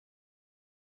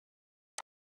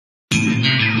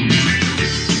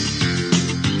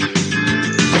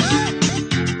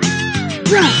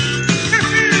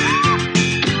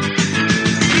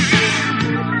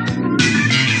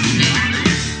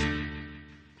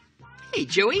Hey,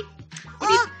 Joey.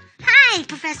 Hi,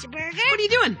 Professor Burger. What are you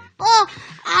doing? Oh,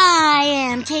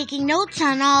 I am taking notes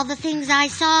on all the things I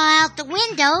saw out the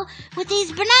window with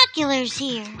these binoculars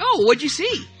here. Oh, what'd you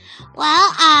see?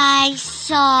 Well, I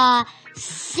saw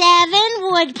 7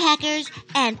 woodpeckers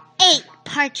and 8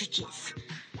 partridges.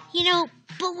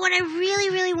 But what I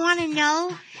really want to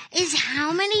know is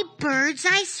how many birds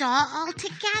I saw all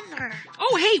together.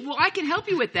 Oh, hey, well, I can help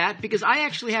you with that because I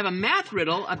actually have a math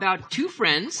riddle about 2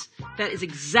 friends that is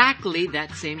exactly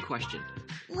that same question.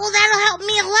 Well, that'll help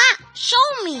me a lot. Show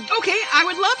me. Okay, I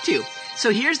would love to. So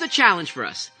here's the challenge for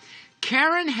us.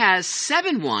 Karen has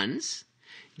 7 ones.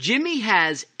 Jimmy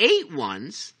has 8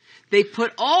 ones. They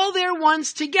put all their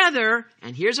ones together,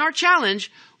 and here's our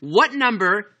challenge. What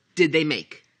number did they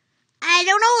make? I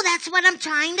don't know. That's what I'm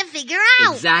trying to figure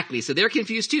out. Exactly. So they're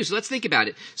confused too. So let's think about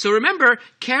it. So remember,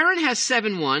 Karen has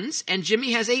 7 ones and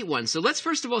Jimmy has 8 ones. So let's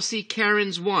first of all see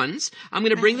Karen's ones. I'm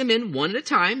going to bring them in one at a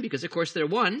time because, of course, they're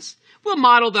ones. We'll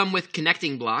model them with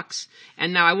connecting blocks.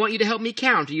 And now I want you to help me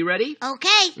count. Are you ready?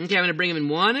 Okay. Okay, I'm going to bring them in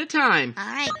one at a time. All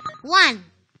right. 1,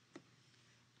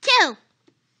 2,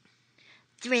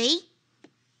 3,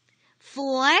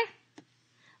 4,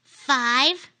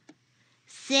 5,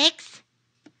 6,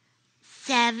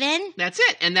 7. That's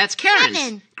it. And that's Karen's.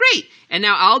 7. Great. And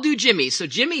now I'll do Jimmy's. So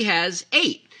Jimmy has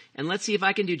 8. And let's see if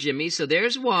I can do Jimmy's. So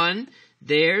there's 1,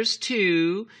 there's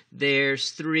 2, there's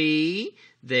 3,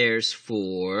 there's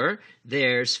 4,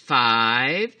 there's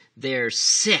 5, there's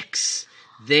 6,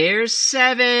 there's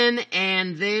 7,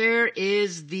 and there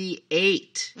is the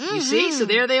 8. Mm-hmm. You see? So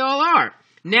there they all are.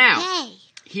 Now,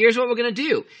 here's what we're going to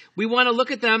do. We want to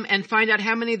look at them and find out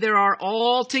how many there are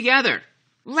all together.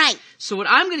 Right. So what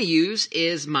I'm going to use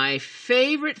is my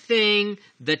favorite thing,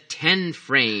 the 10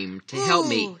 frame, to help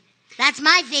me. That's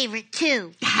my favorite,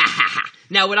 too.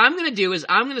 Now, what I'm going to do is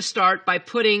I'm going to start by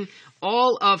putting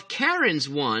all of Karen's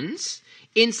ones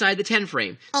inside the 10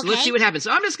 frame. So let's see what happens.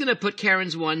 So I'm just going to put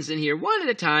Karen's ones in here one at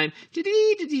a time. You're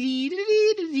good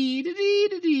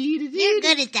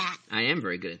at that. I am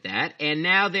very good at that. And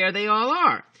now there they all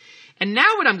are. And now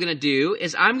what I'm going to do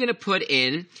is I'm going to put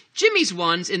in Jimmy's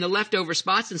ones in the leftover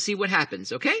spots and see what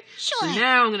happens, okay? Sure. So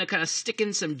now I'm going to kind of stick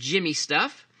in some Jimmy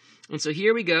stuff. And so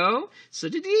here we go. So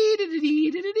I'm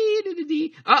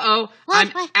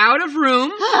out of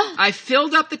room. I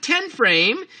filled up the 10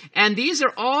 frame, and these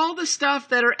are all the stuff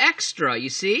that are extra, you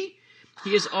see?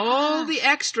 Here's all the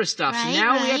extra stuff. So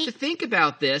now we have to think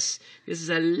about this. This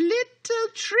is a little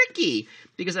tricky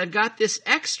because I've got this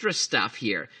extra stuff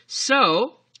here.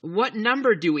 So what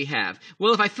number do we have?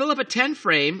 Well, if I fill up a 10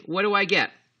 frame, what do I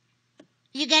get?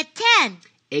 You get 10.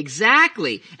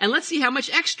 Exactly. And let's see how much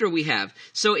extra we have.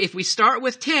 So if we start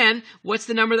with 10, what's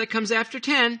the number that comes after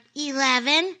 10?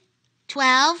 11,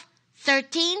 12,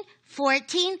 13,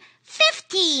 14,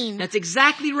 15. That's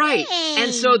exactly right. Hey.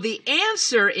 And so the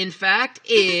answer, in fact,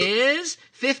 is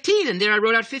 15. And there I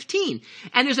wrote out 15.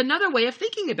 And there's another way of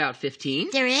thinking about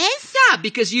 15. There is? Yeah,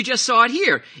 because you just saw it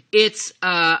here. It's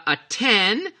a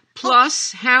 10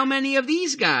 plus how many of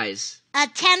these guys? A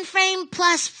 10 frame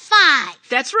plus 5.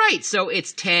 That's right. So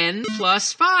it's 10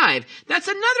 plus 5. That's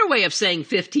another way of saying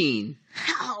 15.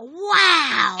 Oh,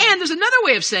 wow. And there's another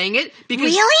way of saying it.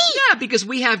 Because, really? Yeah, because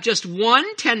we have just one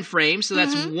 10 frame, so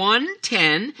that's 1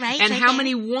 10. Right, and how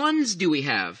many ones do we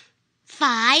have?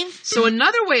 5. So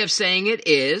another way of saying it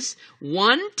is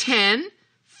 1 10,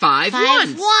 5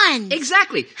 5 ones.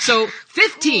 Exactly. So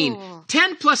 15, Cool.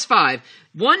 10 plus 5,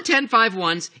 1 10, 5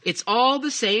 ones. It's all the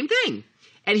same thing.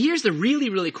 And here's the really,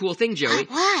 really cool thing, Joey.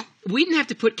 What? We didn't have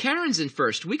to put Karen's in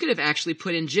first. We could have actually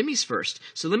put in Jimmy's first.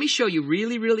 So let me show you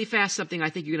really, really fast something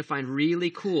I think you're going to find really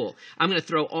cool. I'm going to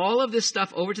throw all of this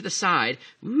stuff over to the side.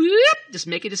 Whoop, just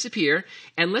make it disappear.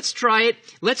 And let's try it.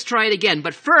 Let's try it again.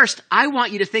 But first, I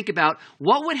want you to think about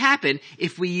what would happen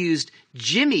if we used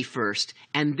Jimmy first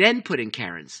and then put in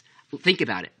Karen's. Think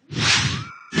about it.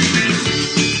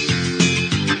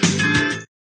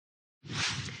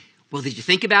 Well, did you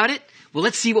think about it? Well,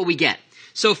 let's see what we get.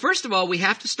 So first of all, we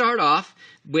have to start off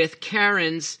with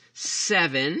Karen's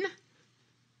 7.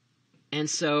 And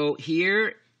so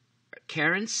here,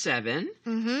 Karen's 7.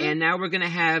 And now we're going to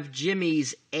have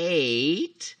Jimmy's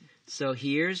 8. So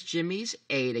here's Jimmy's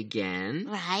 8 again.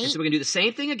 Right. And so we're going to do the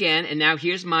same thing again. And now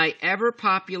here's my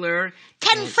ever-popular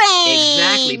 10 frame.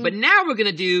 Exactly. But now we're going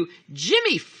to do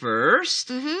Jimmy first.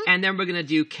 And then we're going to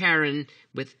do Karen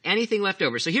with anything left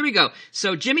over. So here we go.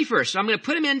 So Jimmy first. So I'm going to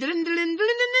put him in.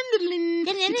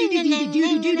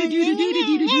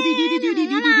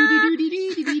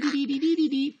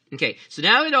 Okay. So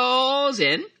now it all's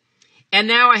in. And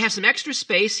now I have some extra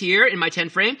space here in my 10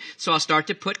 frame, so I'll start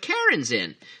to put Karen's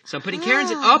in. So I'm putting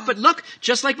Karen's in. Oh, but look,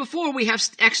 just like before, we have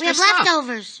extra stuff.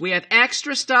 Leftovers. We have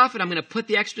extra stuff, and I'm going to put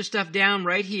the extra stuff down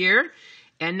right here.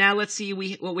 And now let's see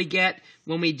what we get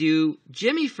when we do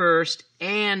Jimmy first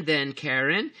and then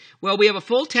Karen. Well, we have a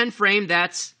full 10 frame.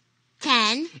 That's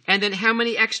 10. And then how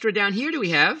many extra down here do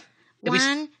we have?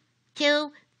 1,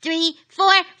 2, 3,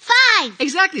 4, 5.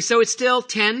 Exactly. So it's still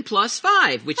 10 plus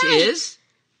 5, which is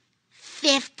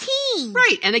 15.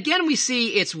 Right. And again, we see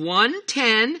it's 1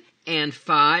 10 and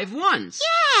 5 ones.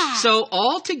 Yeah. So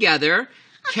all together,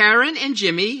 Karen and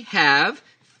Jimmy have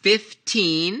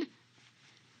 15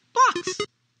 blocks.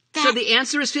 So the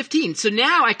answer is 15. So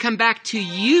now I come back to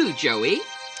you, Joey.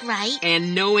 Right.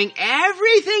 And knowing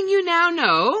everything you now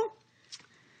know,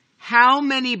 how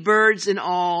many birds in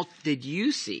all did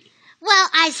you see? Well,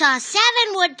 I saw 7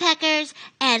 woodpeckers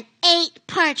and 8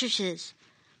 partridges.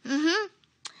 Mm-hmm.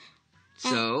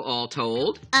 So, all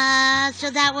told? So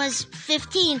that was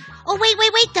 15. Oh,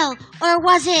 wait, though. Or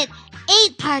was it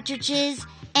 8 partridges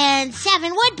and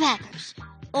 7 woodpeckers?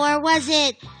 Or was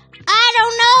it, I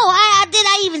don't know. Did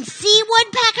I even see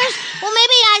woodpeckers? Well,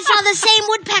 maybe I saw the same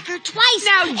woodpecker twice.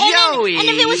 Now, Joey. And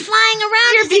if it was flying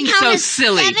around, you're does being it count so as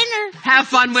silly. 7 or... Have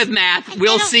fun with math.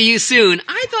 We'll see you soon.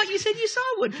 I thought you said you saw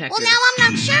woodpeckers. Well, now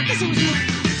I'm not sure because it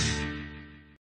was...